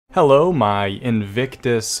Hello, my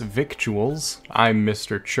Invictus Victuals. I'm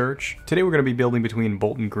Mr. Church. Today we're going to be building between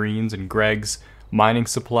Bolton Greens and Greg's mining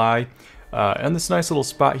supply. And this nice little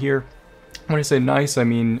spot here. When I say nice, I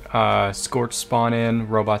mean scorch spawn in,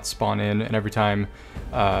 robots spawn in, and every time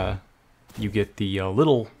you get the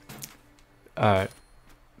little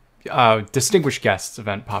Distinguished Guests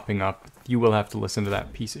event popping up, you will have to listen to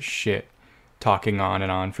that piece of shit talking on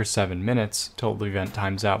and on for 7 minutes till the event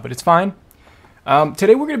times out, but it's fine.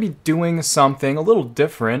 Today we're going to be doing something a little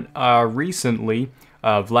different. Recently,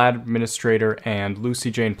 Vladminstrator and Lucy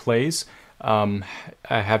Jane Plays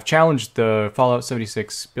have challenged the Fallout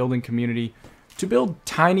 76 building community to build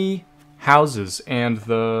tiny houses, and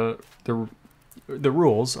the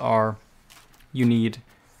rules are you need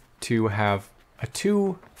to have a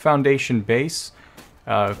 2 foundation base,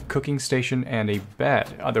 cooking station, and a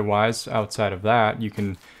bed. Otherwise, outside of that, you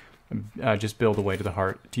can just build away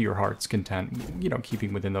to your heart's content, you know,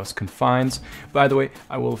 keeping within those confines. By the way,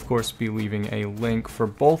 I will of course be leaving a link for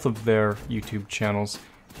both of their YouTube channels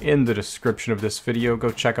in the description of this video. Go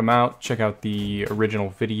check them out. Check out the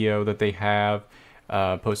original video that they have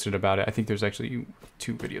posted about it. I think there's actually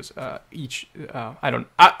 2 videos each.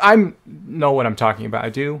 I know what I'm talking about. I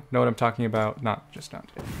do know what I'm talking about, not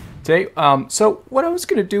today. So what I was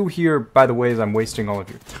gonna do here, by the way, is I'm wasting all of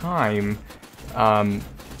your time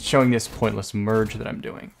showing this pointless merge that I'm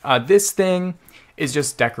doing. This thing is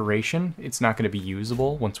just decoration. It's not going to be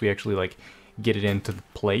usable once we actually like get it into the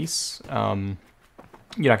place. You're not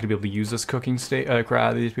going to be able to use this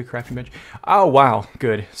crafting bench. Oh wow,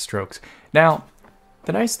 good strokes. Now,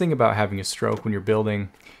 the nice thing about having a stroke when you're building,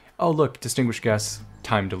 oh look, distinguished guests,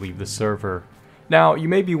 time to leave the server. Now you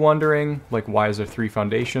may be wondering, like, why is there 3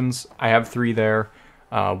 foundations? I have 3 there.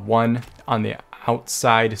 1 on the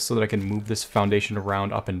outside so that I can move this foundation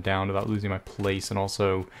around up and down without losing my place, and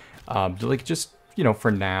also like just, you know, for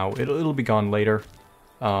now it'll be gone later.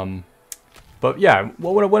 But yeah,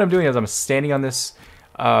 what I'm doing is I'm standing on this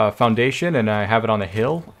foundation, and I have it on the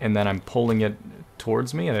hill, and then I'm pulling it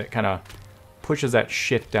towards me, and it kind of pushes that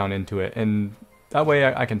shit down into it, and that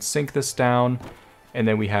way I can sink this down, and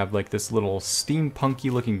then we have like this little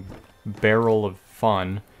steampunky looking barrel of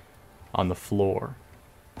fun on the floor.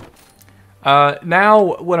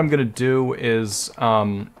 Now what I'm gonna do is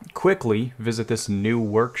quickly visit this new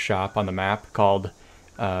workshop on the map called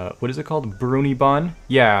what is it called? Bruni Bun?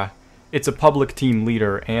 Yeah, it's a public team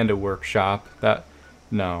leader and a workshop. That's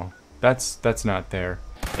not there.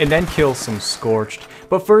 And then kill some Scorched.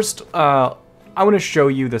 But first, I want to show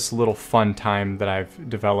you this little fun time that I've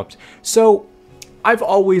developed. So I've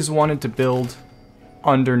always wanted to build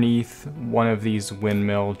underneath one of these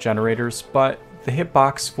windmill generators, but the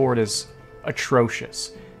hitbox for it is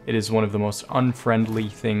atrocious. It is one of the most unfriendly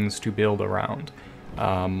things to build around.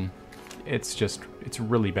 It's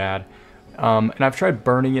really bad. And I've tried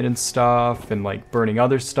burning it and stuff, and like burning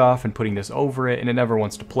other stuff and putting this over it, and it never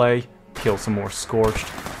wants to play. Kill some more Scorched.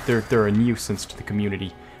 They're a nuisance to the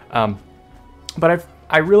community. But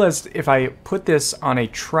I realized if I put this on a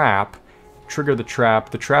trap, trigger the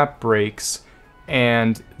trap breaks,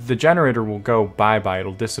 and the generator will go bye-bye,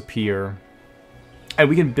 it'll disappear. And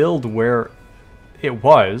we can build where it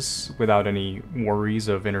was without any worries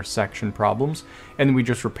of intersection problems. And then we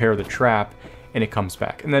just repair the trap and it comes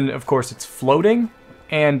back. And then, of course, it's floating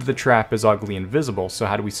and the trap is ugly and visible. So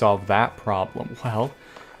how do we solve that problem? Well,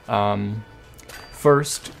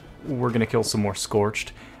 first, we're going to kill some more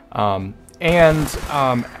Scorched.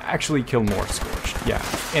 Actually kill more Scorched, yeah.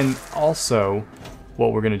 And also,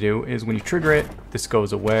 what we're going to do is when you trigger it, this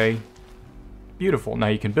goes away. Beautiful, now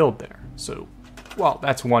you can build there. So, well,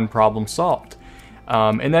 that's one problem solved.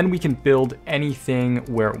 And then we can build anything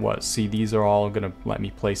where it was. See, these are all going to let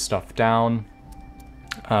me place stuff down.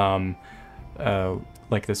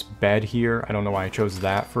 Like this bed here. I don't know why I chose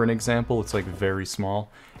that for an example. It's like very small.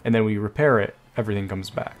 And then we repair it, everything comes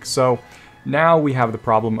back. So now we have the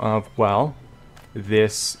problem of, well,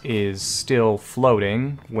 this is still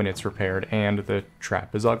floating when it's repaired and the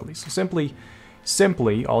trap is ugly. So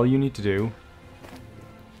simply, all you need to do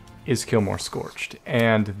is kill more Scorched.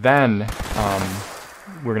 And then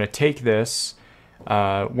we're going to take this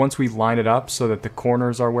once we line it up so that the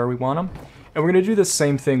corners are where we want them. And we're going to do the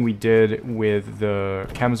same thing we did with the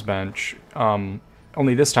chems bench,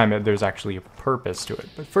 only this time there's actually a purpose to it.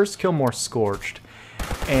 But first kill more Scorched.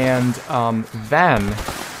 And then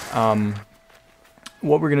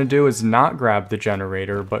what we're going to do is not grab the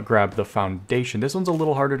generator, but grab the foundation. This one's a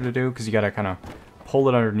little harder to do because you got to kind of pull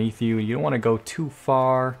it underneath you. You don't want to go too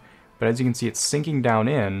far. But as you can see, it's sinking down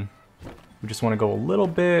in. We just want to go a little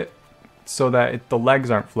bit so that the legs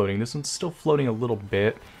aren't floating. This one's still floating a little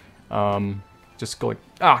bit. just go like,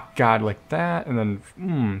 ah, God, like that, and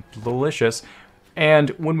then, delicious. And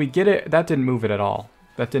when we get it, that didn't move it at all.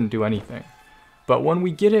 That didn't do anything. But when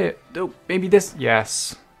we get it, oh, maybe this,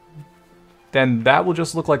 yes. Then that will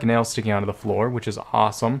just look like a nail sticking out of the floor, which is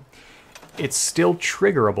awesome. It's still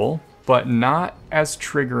triggerable, but not as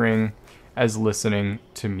triggering as listening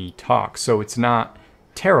to me talk. So it's not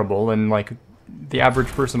terrible, and like the average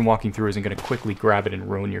person walking through isn't going to quickly grab it and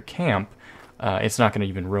ruin your camp. It's not going to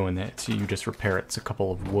even ruin it. So you just repair it. It's a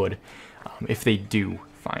couple of wood, if they do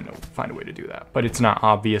find a way to do that. But it's not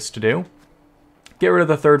obvious to do. Get rid of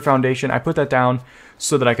the third foundation. I put that down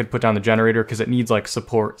so that I could put down the generator because it needs like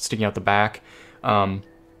support sticking out the back.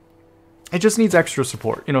 It just needs extra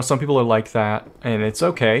support. You know, some people are like that, and it's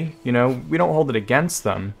okay. You know, we don't hold it against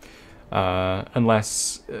them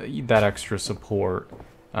unless that extra support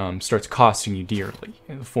starts costing you dearly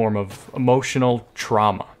in the form of emotional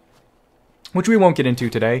trauma, which we won't get into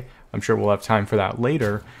today. I'm sure we'll have time for that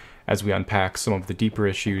later as we unpack some of the deeper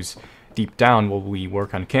issues deep down while we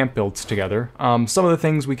work on camp builds together. Some of the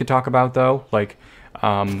things we could talk about, though, like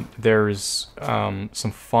there's some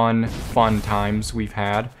fun times we've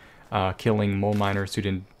had killing mole miners who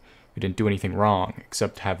didn't do anything wrong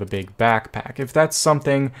except have a big backpack. If that's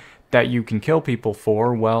something that you can kill people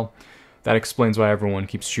for, well, that explains why everyone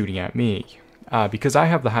keeps shooting at me. Because I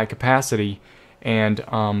have the high capacity, and,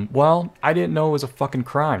 well, I didn't know it was a fucking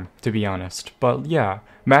crime, to be honest. But yeah,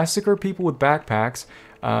 massacre people with backpacks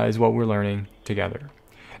is what we're learning together.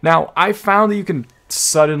 Now, I found that you can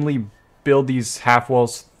suddenly build these half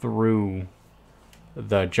walls through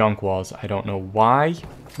the junk walls. I don't know why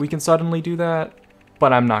we can suddenly do that,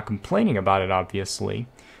 but I'm not complaining about it, obviously.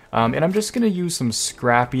 And I'm just going to use some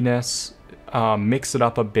scrappiness, mix it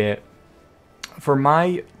up a bit. For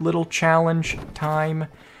my little challenge time,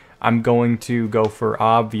 I'm going to go for,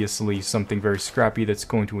 obviously, something very scrappy that's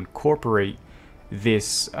going to incorporate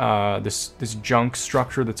this this junk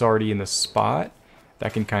structure that's already in the spot.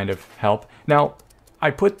 That can kind of help. Now, I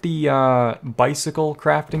put the bicycle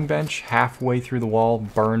crafting bench halfway through the wall,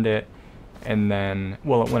 burned it, and then,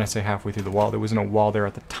 well, when I say halfway through the wall, there wasn't a wall there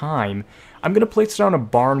at the time. I'm going to place down a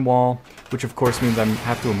barn wall, which of course means I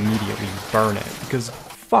have to immediately burn it, because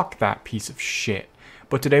fuck that piece of shit.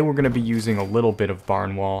 But today we're going to be using a little bit of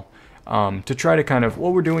barn wall to try to kind of,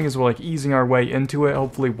 what we're doing is we're like easing our way into it.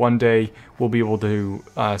 Hopefully one day we'll be able to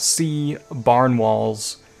see barn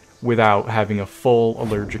walls without having a full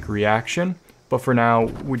allergic reaction. But for now,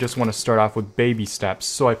 we just want to start off with baby steps.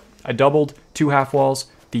 So I doubled 2 half walls.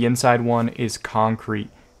 The inside one is concrete.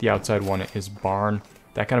 The outside one is barn.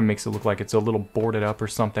 That kind of makes it look like it's a little boarded up or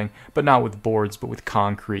something, but not with boards, but with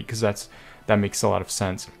concrete, because that makes a lot of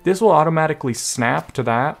sense. This will automatically snap to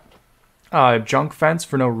that junk fence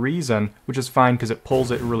for no reason, which is fine because it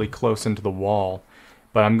pulls it really close into the wall.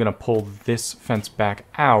 But I'm going to pull this fence back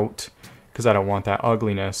out because I don't want that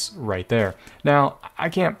ugliness right there. Now, I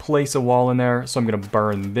can't place a wall in there, so I'm going to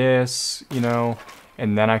burn this, you know,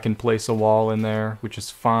 and then I can place a wall in there, which is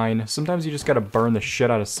fine. Sometimes you just got to burn the shit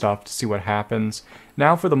out of stuff to see what happens.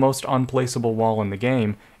 Now for the most unplaceable wall in the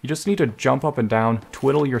game, you just need to jump up and down,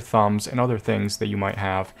 twiddle your thumbs, and other things that you might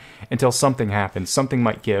have until something happens. Something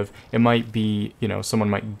might give. It might be, you know, someone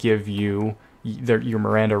might give you your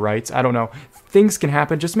Miranda rights. I don't know. Things can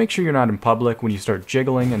happen. Just make sure you're not in public when you start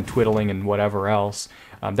jiggling and twiddling and whatever else.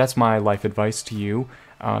 That's my life advice to you.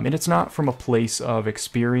 And it's not from a place of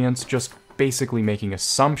experience, just basically making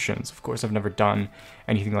assumptions. Of course, I've never done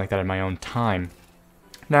anything like that in my own time.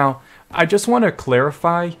 Now, I just want to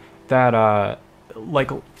clarify that,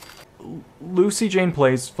 like, Lucy Jane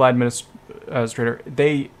Plays, Vladminstrator,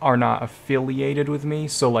 they are not affiliated with me,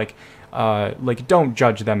 so, like, don't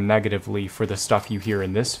judge them negatively for the stuff you hear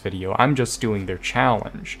in this video. I'm just doing their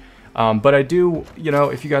challenge. But I do, you know,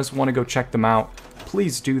 if you guys want to go check them out,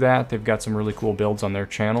 please do that. They've got some really cool builds on their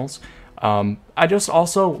channels. I just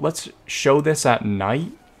also, let's show this at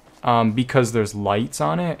night, because there's lights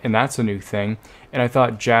on it, and that's a new thing. And I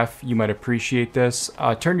thought, Jeff, you might appreciate this.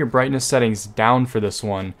 Turn your brightness settings down for this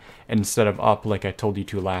one instead of up like I told you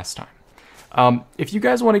to last time. If you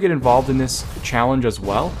guys want to get involved in this challenge as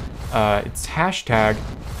well, it's hashtag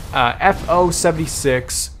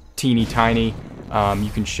FO76 teeny tiny.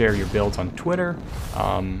 You can share your builds on Twitter,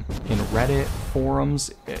 in Reddit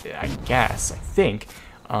forums, I think.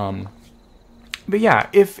 But yeah,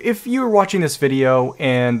 if you're watching this video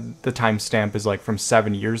and the timestamp is like from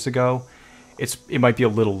 7 years ago, it might be a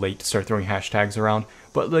little late to start throwing hashtags around.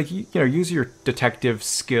 But like, you know, use your detective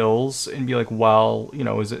skills and be like, well, you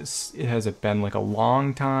know, has it been like a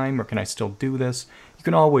long time, or can I still do this? You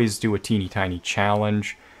can always do a teeny tiny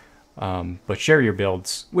challenge, but share your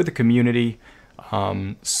builds with the community.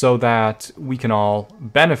 so that we can all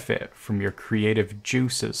benefit from your creative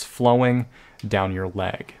juices flowing down your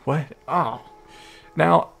leg. What? Oh.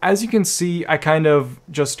 Now, as you can see, I kind of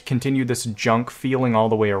just continue this junk feeling all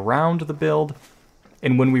the way around the build,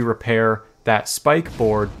 and when we repair that spike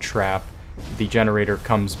board trap, the generator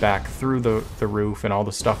comes back through the roof and all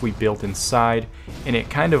the stuff we built inside, and it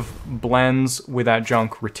kind of blends with that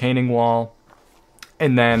junk retaining wall,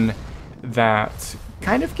 and then that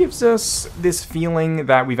kind of gives us this feeling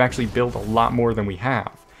that we've actually built a lot more than we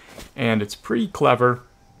have. And it's pretty clever.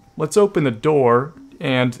 Let's open the door,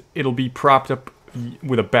 and it'll be propped up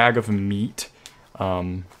with a bag of meat.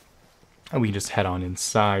 And we can just head on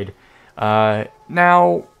inside.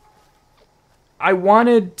 Now, I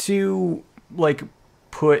wanted to, like,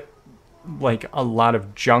 put, like, a lot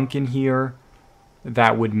of junk in here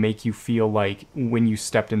that would make you feel like when you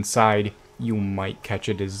stepped inside, you might catch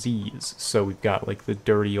a disease. So we've got, like, the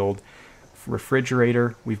dirty old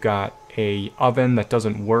refrigerator. We've got a oven that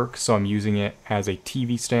doesn't work, so I'm using it as a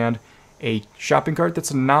TV stand. A shopping cart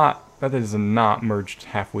that is not merged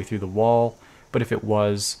halfway through the wall, but if it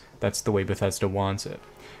was, that's the way Bethesda wants it.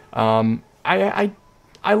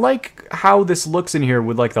 I like how this looks in here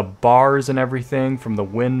with, like, the bars and everything from the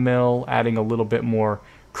windmill, adding a little bit more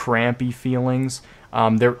crampy feelings.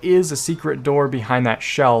 There is a secret door behind that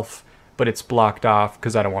shelf, but it's blocked off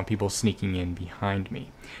because I don't want people sneaking in behind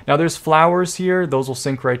me. Now there's flowers here. Those will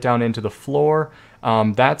sink right down into the floor.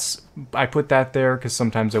 I put that there because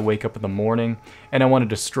sometimes I wake up in the morning and I want to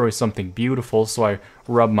destroy something beautiful, so I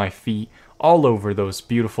rub my feet all over those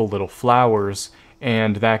beautiful little flowers,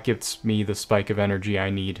 and that gives me the spike of energy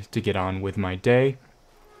I need to get on with my day.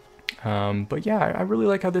 But yeah, I really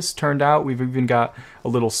like how this turned out. We've even got a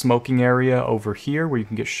little smoking area over here where you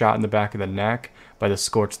can get shot in the back of the neck by the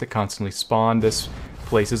scorch that constantly spawn. This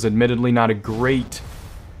place is admittedly not a great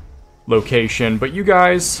location, but you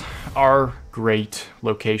guys are great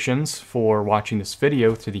locations for watching this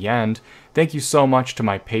video to the end. Thank you so much to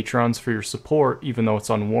my patrons for your support, even though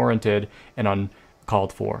it's unwarranted and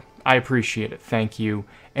uncalled for. I appreciate it. Thank you.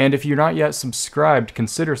 And if you're not yet subscribed,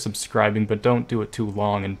 consider subscribing, but don't do it too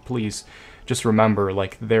long. And please just remember,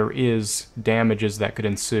 like, there is damages that could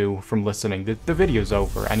ensue from listening. The video's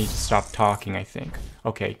over. I need to stop talking, I think.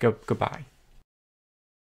 Okay, goodbye.